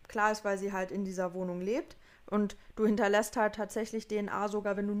natürlich klar ist, weil sie halt in dieser Wohnung lebt. Und du hinterlässt halt tatsächlich DNA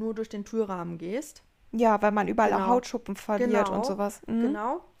sogar, wenn du nur durch den Türrahmen gehst. Ja, weil man überall auch Genau. Hautschuppen verliert Genau. und sowas.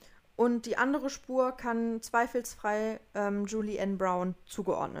 Genau. Und die andere Spur kann zweifelsfrei Julianne Brown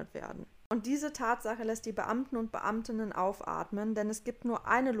zugeordnet werden. Und diese Tatsache lässt die Beamten und Beamtinnen aufatmen, denn es gibt nur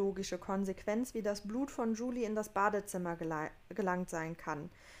eine logische Konsequenz, wie das Blut von Julie in das Badezimmer gelangt sein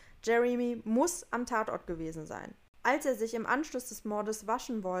kann. Jeremy muss am Tatort gewesen sein. Als er sich im Anschluss des Mordes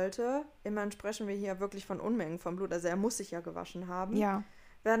waschen wollte, immerhin sprechen wir hier wirklich von Unmengen von Blut, also er muss sich ja gewaschen haben, Ja.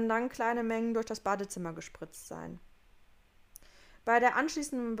 werden dann kleine Mengen durch das Badezimmer gespritzt sein. Bei der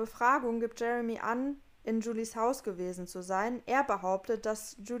anschließenden Befragung gibt Jeremy an, in Julies Haus gewesen zu sein. Er behauptet,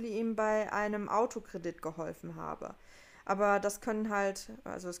 dass Julie ihm bei einem Autokredit geholfen habe. Aber das können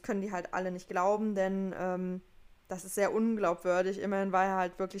die halt alle nicht glauben, denn das ist sehr unglaubwürdig. Immerhin war er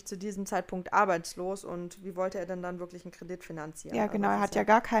halt wirklich zu diesem Zeitpunkt arbeitslos und wie wollte er denn dann wirklich einen Kredit finanzieren? Ja, Also genau. das Er ist hat ja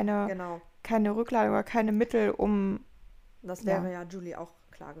gar keine Rücklage oder keine Mittel, um... Das wäre ja Julie auch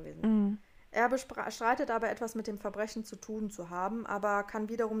klar gewesen. Mhm. Er bestreitet aber etwas mit dem Verbrechen zu tun zu haben, aber kann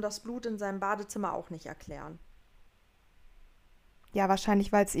wiederum das Blut in seinem Badezimmer auch nicht erklären. Ja,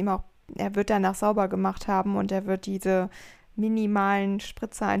 wahrscheinlich, weil es ihm auch... Er wird danach sauber gemacht haben und er wird diese minimalen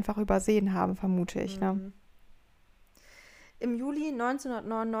Spritzer einfach übersehen haben, vermute ich. Ne? Im Juli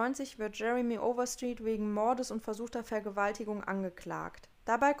 1999 wird Jeremy Overstreet wegen Mordes und versuchter Vergewaltigung angeklagt.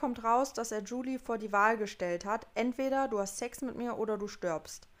 Dabei kommt raus, dass er Julie vor die Wahl gestellt hat, entweder du hast Sex mit mir oder du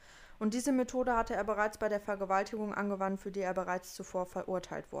stirbst. Und diese Methode hatte er bereits bei der Vergewaltigung angewandt, für die er bereits zuvor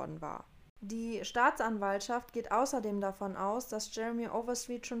verurteilt worden war. Die Staatsanwaltschaft geht außerdem davon aus, dass Jeremy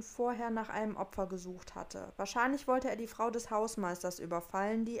Overstreet schon vorher nach einem Opfer gesucht hatte. Wahrscheinlich wollte er die Frau des Hausmeisters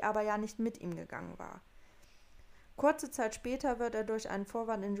überfallen, die aber ja nicht mit ihm gegangen war. Kurze Zeit später wird er durch einen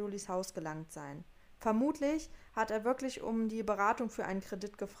Vorwand in Julies Haus gelangt sein. Vermutlich hat er wirklich um die Beratung für einen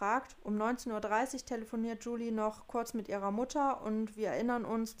Kredit gefragt. Um 19:30 Uhr telefoniert Julie noch kurz mit ihrer Mutter und wir erinnern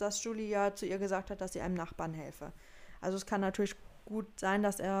uns, dass Julie ja zu ihr gesagt hat, dass sie einem Nachbarn helfe. Also es kann natürlich gut sein,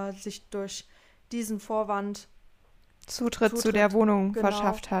 dass er sich durch diesen Vorwand Zutritt zu der Wohnung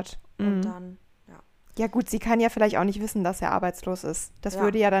verschafft hat. Und dann, ja gut, sie kann ja vielleicht auch nicht wissen, dass er arbeitslos ist. Das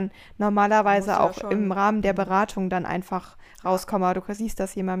würde ja dann normalerweise auch im Rahmen der Beratung dann einfach rauskommen. Aber du siehst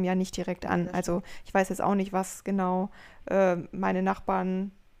das jemandem ja nicht direkt an. Also ich weiß jetzt auch nicht, was genau meine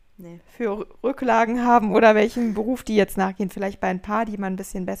Nachbarn für Rücklagen haben oder welchen Beruf die jetzt nachgehen. Vielleicht bei ein paar, die man ein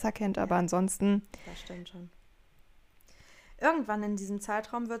bisschen besser kennt, aber ansonsten... Das stimmt schon. Irgendwann in diesem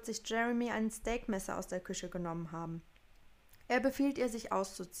Zeitraum wird sich Jeremy ein Steakmesser aus der Küche genommen haben. Er befiehlt ihr, sich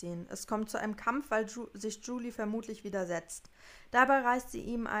auszuziehen. Es kommt zu einem Kampf, weil sich Julie vermutlich widersetzt. Dabei reißt sie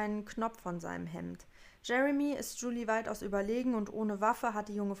ihm einen Knopf von seinem Hemd. Jeremy ist Julie weitaus überlegen und ohne Waffe hat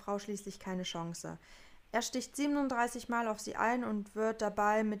die junge Frau schließlich keine Chance. Er sticht 37 Mal auf sie ein und wird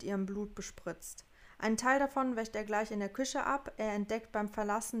dabei mit ihrem Blut bespritzt. Einen Teil davon wäscht er gleich in der Küche ab. Er entdeckt beim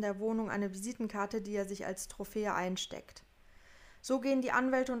Verlassen der Wohnung eine Visitenkarte, die er sich als Trophäe einsteckt. So gehen die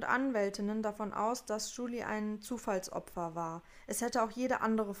Anwälte und Anwältinnen davon aus, dass Julie ein Zufallsopfer war. Es hätte auch jede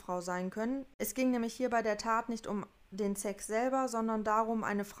andere Frau sein können. Es ging nämlich hier bei der Tat nicht um den Sex selber, sondern darum,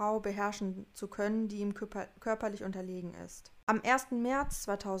 eine Frau beherrschen zu können, die ihm körperlich unterlegen ist. Am 1. März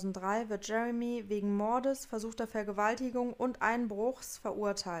 2003 wird Jeremy wegen Mordes, versuchter Vergewaltigung und Einbruchs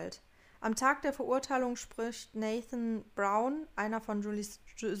verurteilt. Am Tag der Verurteilung spricht Nathan Brown, einer von Julies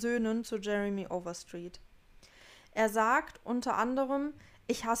Söhnen, zu Jeremy Overstreet. Er sagt unter anderem,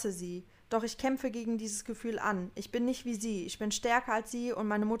 ich hasse sie, doch ich kämpfe gegen dieses Gefühl an. Ich bin nicht wie sie, ich bin stärker als sie und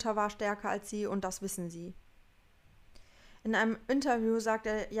meine Mutter war stärker als sie und das wissen sie. In einem Interview sagt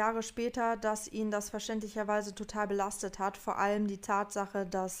er Jahre später, dass ihn das verständlicherweise total belastet hat, vor allem die Tatsache,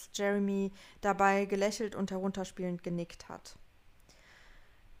 dass Jeremy dabei gelächelt und herunterspielend genickt hat.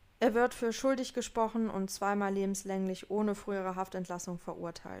 Er wird für schuldig gesprochen und zweimal lebenslänglich ohne frühere Haftentlassung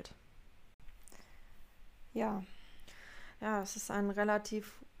verurteilt. Ja, es ist ein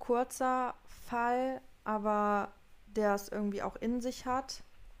relativ kurzer Fall, aber der es irgendwie auch in sich hat.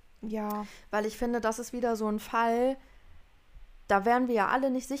 Ja. Weil ich finde, das ist wieder so ein Fall, da wären wir ja alle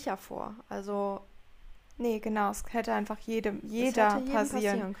nicht sicher vor. Also nee, genau, es hätte einfach jeder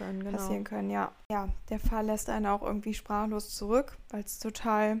passieren können. Genau. Passieren können, ja. Ja, der Fall lässt einen auch irgendwie sprachlos zurück, weil es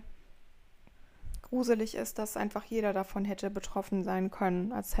total gruselig ist, dass einfach jeder davon hätte betroffen sein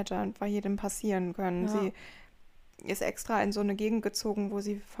können, als hätte einfach jedem passieren können. Ja. Sie ist extra in so eine Gegend gezogen, wo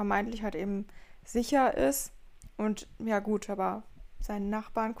sie vermeintlich halt eben sicher ist. Und ja gut, aber seinen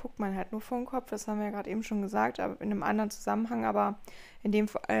Nachbarn guckt man halt nur vor den Kopf, das haben wir ja gerade eben schon gesagt, aber in einem anderen Zusammenhang. Aber in dem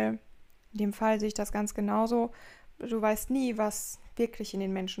Fall sehe ich das ganz genauso. Du weißt nie, was wirklich in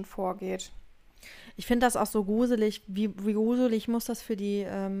den Menschen vorgeht. Ich finde das auch so gruselig. Wie gruselig muss das für die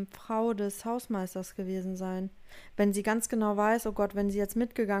Frau des Hausmeisters gewesen sein? Wenn sie ganz genau weiß, oh Gott, wenn sie jetzt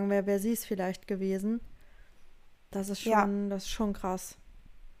mitgegangen wäre, wäre sie es vielleicht gewesen. Das ist schon krass.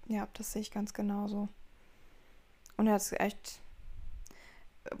 Ja, das sehe ich ganz genauso. Und er hat echt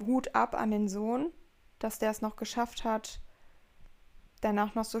Hut ab an den Sohn, dass der es noch geschafft hat,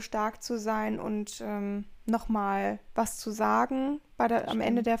 danach noch so stark zu sein und nochmal was zu sagen am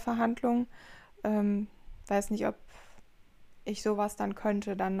Ende der Verhandlung. Weiß nicht, ob ich sowas dann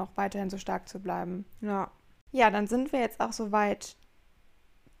könnte, dann noch weiterhin so stark zu bleiben. Ja. Ja, dann sind wir jetzt auch soweit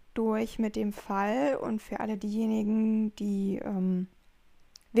durch mit dem Fall und für alle diejenigen, die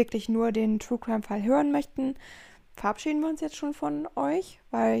wirklich nur den True Crime Fall hören möchten, verabschieden wir uns jetzt schon von euch,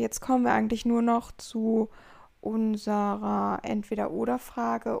 weil jetzt kommen wir eigentlich nur noch zu unserer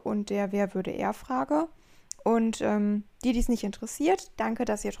Entweder-Oder-Frage und der Wer-würde-er-Frage. Und die es nicht interessiert, danke,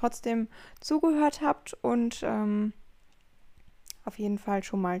 dass ihr trotzdem zugehört habt und auf jeden Fall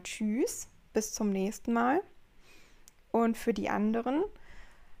schon mal tschüss, bis zum nächsten Mal. Und für die anderen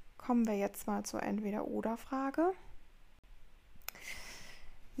kommen wir jetzt mal zur Entweder-Oder-Frage.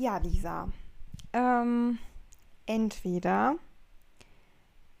 Ja, Lisa. Entweder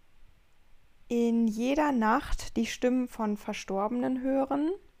in jeder Nacht die Stimmen von Verstorbenen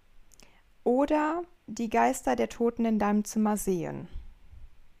hören oder die Geister der Toten in deinem Zimmer sehen.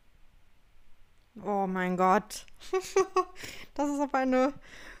 Oh mein Gott. Das ist aber eine...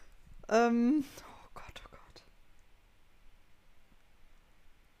 oh Gott, oh Gott.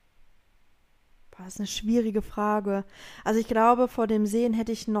 Boah, das ist eine schwierige Frage. Also ich glaube, vor dem Sehen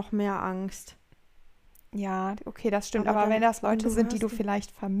hätte ich noch mehr Angst. Ja, okay, das stimmt. Aber Aber dann- wenn das wenn Leute du sind, die hörst du die-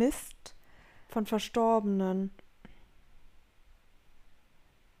 vielleicht vermisst, Von Verstorbenen.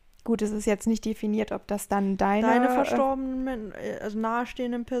 gut, es ist jetzt nicht definiert, ob das dann Deine verstorbenen, also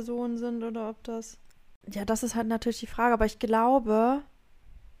nahestehenden Personen sind oder ob das... Ja, das ist halt natürlich die Frage, aber ich glaube...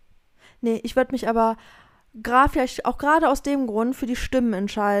 Nee, ich würde mich aber vielleicht auch gerade aus dem Grund für die Stimmen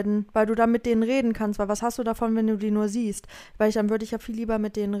entscheiden, weil du dann mit denen reden kannst, weil was hast du davon, wenn du die nur siehst? Weil dann würde ich ja viel lieber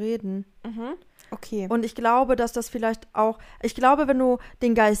mit denen reden. Okay. Und ich glaube, dass das vielleicht auch, ich glaube, wenn du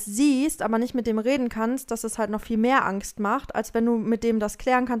den Geist siehst, aber nicht mit dem reden kannst, dass es halt noch viel mehr Angst macht, als wenn du mit dem das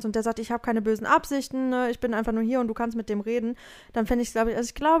klären kannst und der sagt, ich habe keine bösen Absichten, ne, ich bin einfach nur hier und du kannst mit dem reden, dann fände ich es, glaube ich, also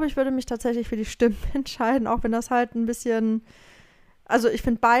ich glaube, ich würde mich tatsächlich für die Stimmen entscheiden, auch wenn das halt ein bisschen, also ich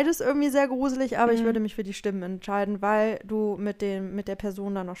finde beides irgendwie sehr gruselig, aber ich würde mich für die Stimmen entscheiden, weil du mit der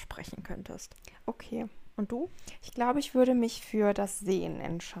Person dann noch sprechen könntest. Okay. Und du? Ich glaube, ich würde mich für das Sehen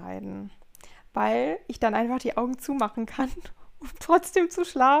entscheiden, weil ich dann einfach die Augen zumachen kann, um trotzdem zu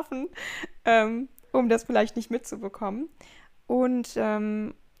schlafen, um das vielleicht nicht mitzubekommen. Und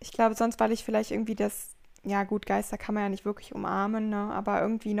ich glaube sonst, weil ich vielleicht irgendwie ja gut, Geister kann man ja nicht wirklich umarmen, ne? Aber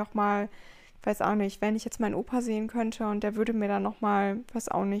irgendwie nochmal, ich weiß auch nicht, wenn ich jetzt meinen Opa sehen könnte und der würde mir dann nochmal, weiß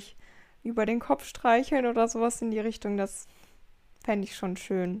auch nicht, über den Kopf streicheln oder sowas in die Richtung, das fände ich schon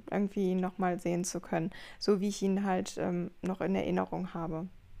schön, irgendwie ihn nochmal sehen zu können, so wie ich ihn halt noch in Erinnerung habe.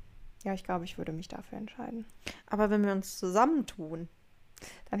 Ja, ich glaube, ich würde mich dafür entscheiden. Aber wenn wir uns zusammentun,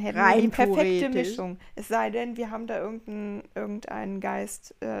 Dann hätten Rein wir die perfekte theoretisch. Mischung. Es sei denn, wir haben da irgendeinen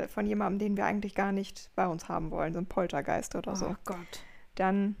Geist von jemandem, den wir eigentlich gar nicht bei uns haben wollen, so ein Poltergeist oder so. oh Gott.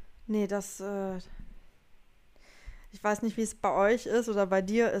 Dann, Nee, ich weiß nicht, wie es bei euch ist oder bei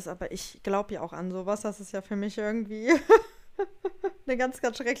dir ist, aber ich glaube ja auch an sowas. Das ist ja für mich irgendwie eine ganz,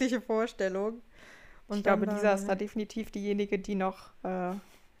 ganz schreckliche Vorstellung. Und ich glaube, dann Lisa ist da definitiv diejenige, die noch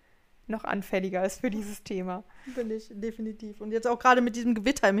anfälliger ist für dieses Thema. bin ich definitiv. Und jetzt auch gerade mit diesem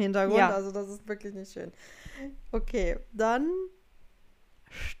Gewitter im Hintergrund. Ja. Also das ist wirklich nicht schön. Okay, dann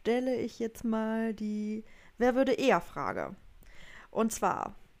stelle ich jetzt mal die Wer würde eher Frage. Und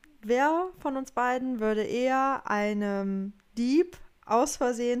zwar, wer von uns beiden würde eher einem Dieb aus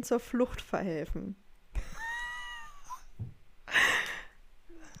Versehen zur Flucht verhelfen?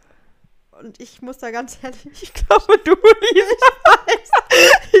 Und ich muss da ganz ehrlich, ich glaube, du,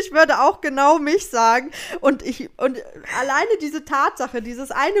 ich würde auch genau mich sagen. Und alleine diese Tatsache, dieses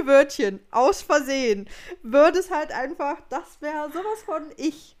eine Wörtchen, aus Versehen, würde es halt einfach, das wäre sowas von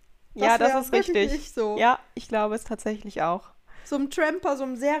ich. Ja, das wär ist wirklich richtig. Ich so. Ja, ich glaube es tatsächlich auch. So einem Tramper, so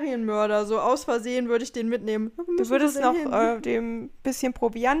einem Serienmörder, so aus Versehen würde ich den mitnehmen. Du würdest noch dem bisschen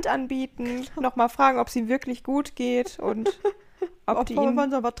Proviant anbieten, nochmal fragen, ob es ihm wirklich gut geht und ob die ihn... wollen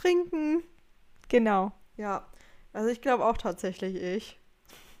sie aber trinken. Genau. Ja, also ich glaube auch tatsächlich ich.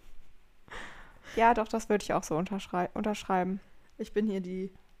 Ja, doch, das würde ich auch so unterschreiben. Ich bin hier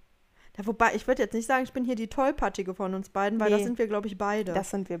die... Ja, wobei, ich würde jetzt nicht sagen, ich bin hier die Tollpatschige von uns beiden, weil das Nee. sind wir, glaube ich, beide. Das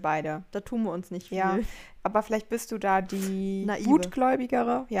sind wir beide. Da tun wir uns nicht viel. Ja, aber vielleicht bist du da die Naive.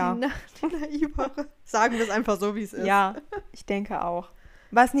 Gutgläubigere. Ja, Die naivere. Sagen wir es einfach so, wie es ist. ja, ich denke auch.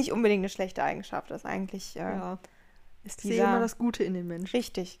 Was nicht unbedingt eine schlechte Eigenschaft ist. Eigentlich Ja. ist Ich sehe immer dieser... das Gute in den Menschen.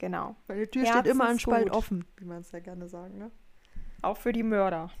 Richtig, genau. Weil die Tür steht immer ein Spalt Herzensgut. offen, wie man es ja gerne sagen, ne? Auch für die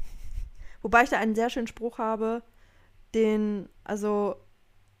Mörder. Wobei ich da einen sehr schönen Spruch habe,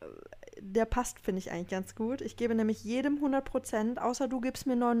 der passt, finde ich eigentlich ganz gut. Ich gebe nämlich jedem 100%, außer du gibst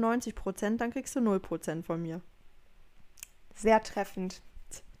mir 99%, dann kriegst du 0% von mir. Sehr treffend.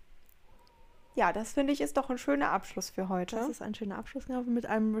 Ja, das finde ich ist doch ein schöner Abschluss für heute. Das ist ein schöner Abschluss mit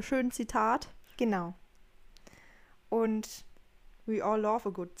einem schönen Zitat. Genau. Und We all love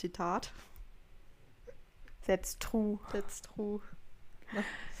a good Zitat. that's true. That's true.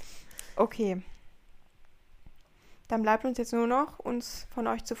 Okay. Dann bleibt uns jetzt nur noch, uns von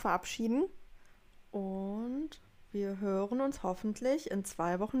euch zu verabschieden. Und wir hören uns hoffentlich in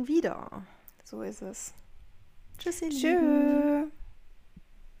 2 Wochen wieder. So ist es. Tschüssi. Tschüss.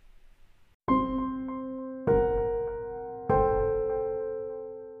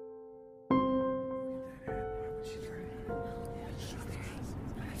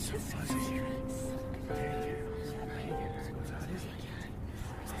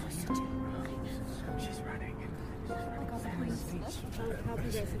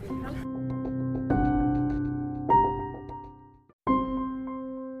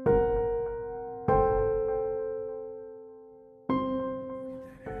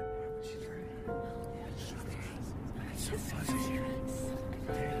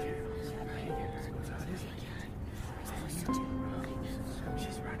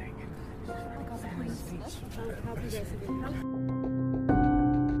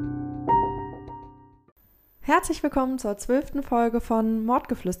 Herzlich willkommen zur 12. Folge von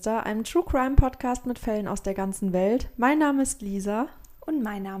Mordgeflüster, einem True Crime Podcast mit Fällen aus der ganzen Welt. Mein Name ist Lisa. Und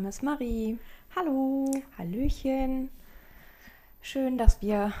mein Name ist Marie. Hallo. Hallöchen. Schön, dass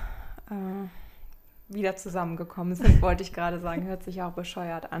wir wieder zusammengekommen sind, wollte ich gerade sagen. Hört sich auch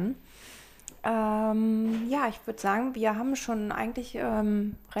bescheuert an. Ja, ich würde sagen, wir haben schon eigentlich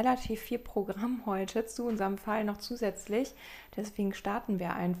relativ viel Programm heute zu unserem Fall noch zusätzlich. Deswegen starten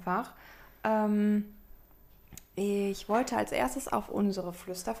wir einfach. Ich wollte als erstes auf unsere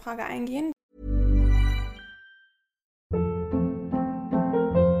Flüsterfrage eingehen.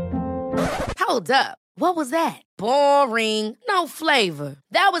 Hold up. What was that? Boring. No flavor.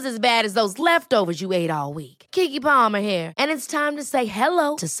 That was as bad as those leftovers you ate all week. Keke Palmer here, and it's time to say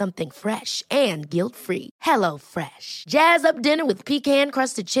hello to something fresh and guilt-free. Hello Fresh. Jazz up dinner with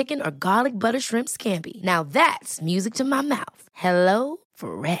pecan-crusted chicken or garlic butter shrimp scampi. Now that's music to my mouth. Hello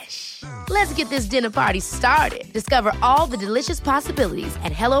Fresh. Let's get this dinner party started. Discover all the delicious possibilities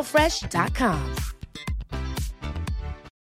at HelloFresh.com.